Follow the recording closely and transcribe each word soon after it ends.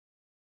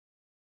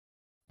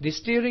The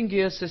steering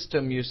gear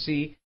system you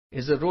see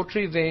is a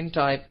rotary vane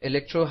type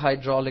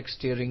electro-hydraulic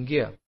steering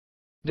gear.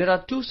 There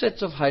are two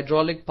sets of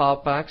hydraulic power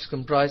packs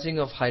comprising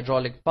of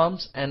hydraulic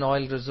pumps and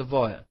oil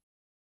reservoir.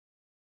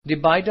 The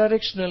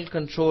bidirectional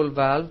control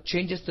valve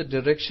changes the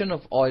direction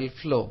of oil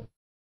flow.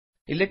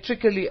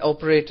 Electrically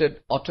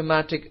operated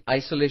automatic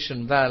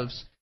isolation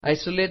valves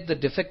isolate the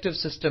defective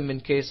system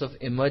in case of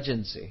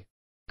emergency.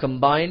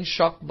 Combined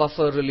shock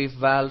buffer relief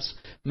valves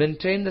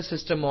maintain the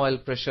system oil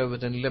pressure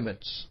within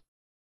limits.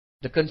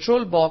 The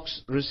control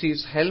box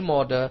receives helm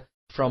order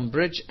from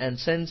bridge and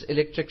sends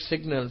electric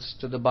signals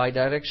to the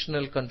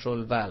bidirectional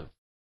control valve.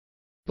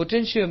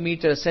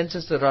 Potentiometer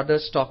senses the rudder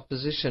stock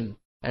position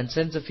and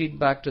sends a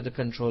feedback to the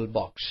control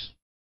box.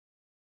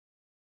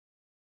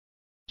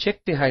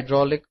 Check the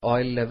hydraulic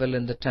oil level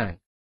in the tank.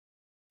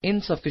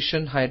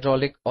 Insufficient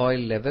hydraulic oil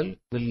level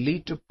will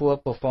lead to poor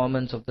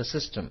performance of the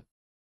system.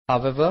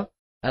 However,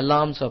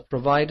 alarms are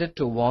provided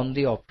to warn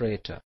the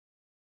operator.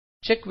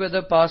 Check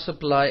whether power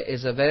supply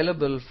is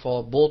available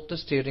for both the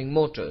steering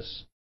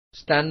motors.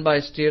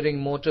 Standby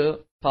steering motor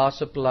power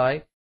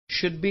supply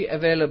should be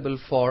available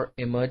for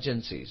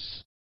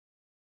emergencies.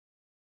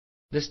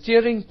 The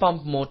steering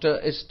pump motor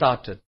is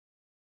started.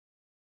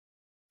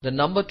 The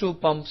number 2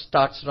 pump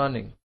starts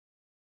running.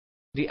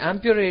 The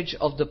amperage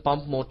of the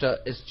pump motor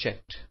is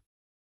checked.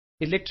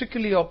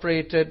 Electrically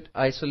operated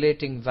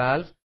isolating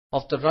valve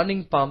of the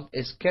running pump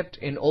is kept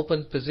in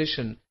open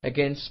position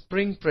against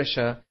spring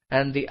pressure,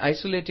 and the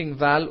isolating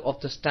valve of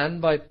the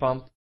standby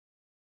pump,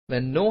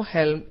 when no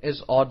helm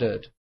is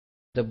ordered,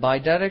 the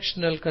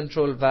bidirectional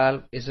control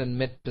valve is in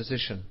mid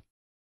position.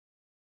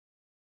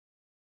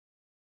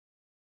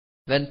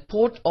 When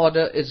port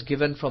order is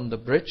given from the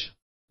bridge,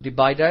 the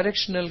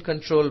bidirectional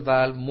control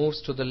valve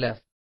moves to the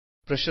left.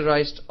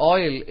 Pressurized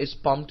oil is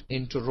pumped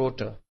into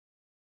rotor.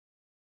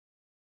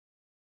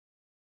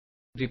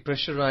 The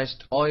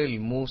pressurized oil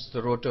moves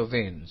the rotor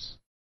vanes.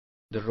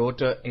 The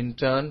rotor in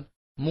turn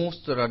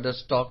moves the rudder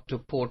stock to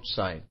port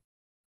side.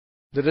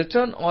 The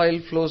return oil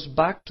flows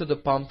back to the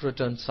pump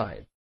return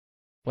side.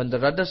 When the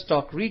rudder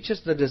stock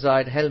reaches the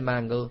desired helm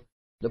angle,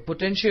 the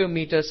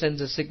potentiometer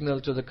sends a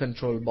signal to the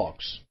control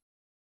box.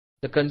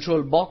 The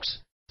control box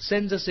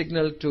sends a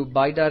signal to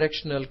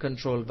bidirectional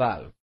control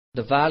valve.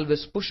 The valve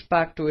is pushed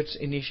back to its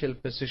initial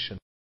position.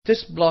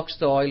 This blocks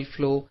the oil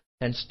flow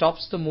and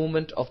stops the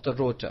movement of the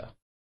rotor.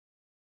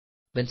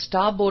 When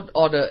starboard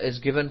order is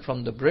given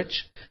from the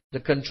bridge, the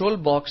control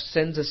box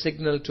sends a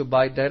signal to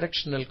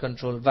bidirectional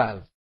control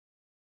valve.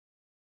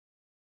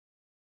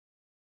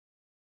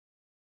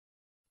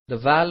 The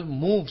valve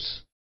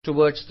moves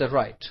towards the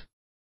right.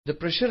 The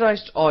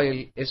pressurized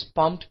oil is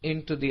pumped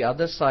into the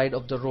other side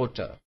of the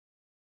rotor.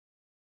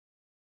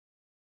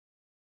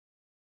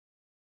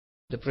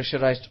 The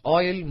pressurized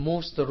oil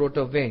moves the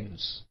rotor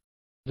vanes.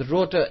 The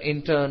rotor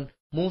in turn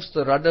moves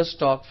the rudder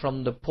stock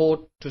from the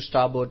port to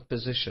starboard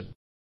position.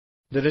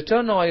 The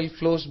return oil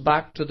flows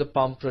back to the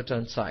pump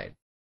return side.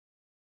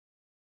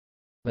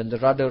 When the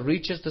rudder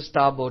reaches the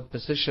starboard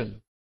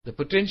position, the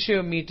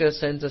potentiometer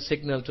sends a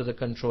signal to the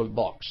control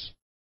box.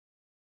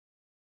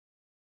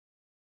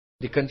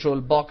 The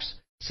control box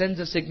sends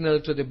a signal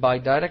to the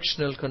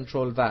bidirectional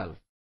control valve.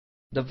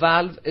 The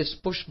valve is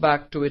pushed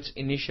back to its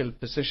initial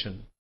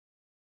position.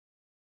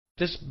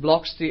 This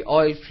blocks the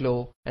oil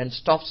flow and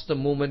stops the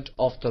movement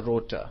of the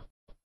rotor.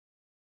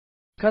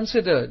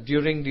 Consider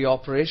during the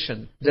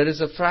operation there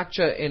is a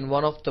fracture in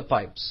one of the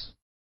pipes.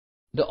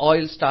 The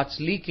oil starts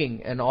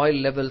leaking and oil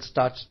level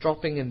starts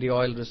dropping in the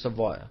oil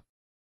reservoir.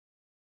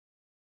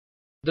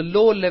 The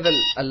low level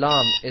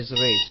alarm is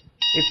raised.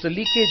 If the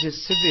leakage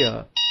is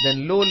severe,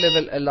 then low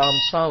level alarm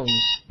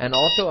sounds and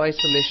auto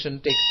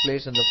isolation takes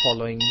place in the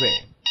following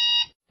way.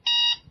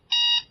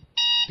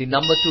 The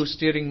number 2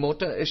 steering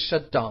motor is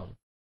shut down.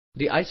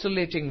 The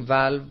isolating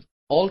valve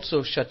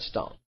also shuts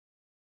down.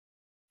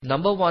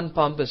 Number 1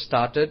 pump is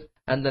started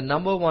and the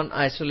number 1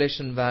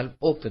 isolation valve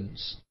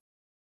opens.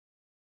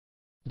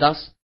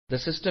 Thus, the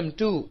system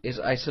 2 is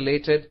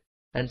isolated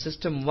and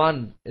system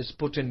 1 is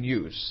put in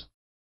use.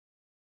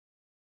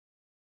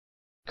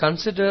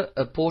 Consider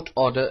a port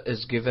order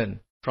is given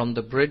from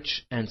the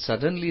bridge and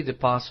suddenly the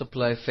power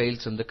supply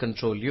fails in the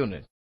control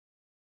unit.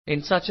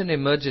 In such an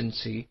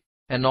emergency,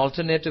 an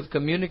alternative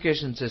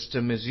communication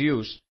system is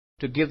used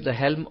to give the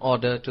helm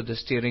order to the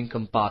steering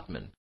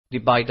compartment. The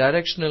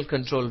bidirectional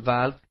control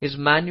valve is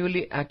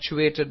manually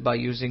actuated by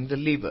using the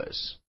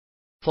levers.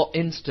 For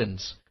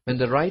instance, when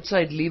the right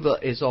side lever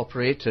is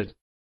operated,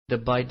 the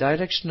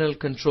bidirectional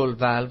control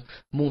valve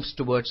moves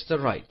towards the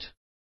right.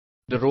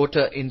 The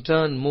rotor in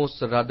turn moves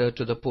the rudder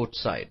to the port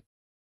side.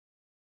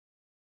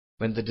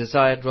 When the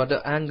desired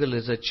rudder angle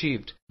is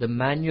achieved, the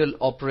manual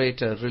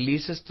operator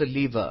releases the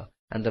lever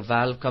and the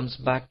valve comes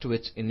back to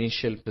its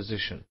initial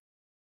position.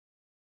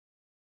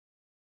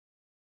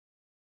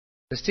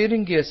 The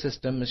steering gear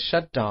system is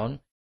shut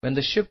down when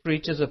the ship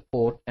reaches a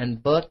port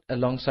and berthed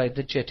alongside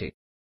the jetty.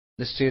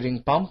 The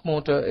steering pump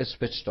motor is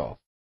switched off.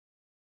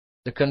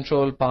 The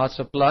control power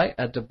supply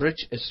at the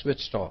bridge is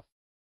switched off.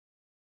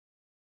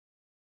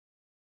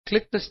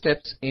 Click the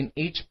steps in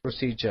each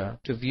procedure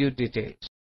to view details.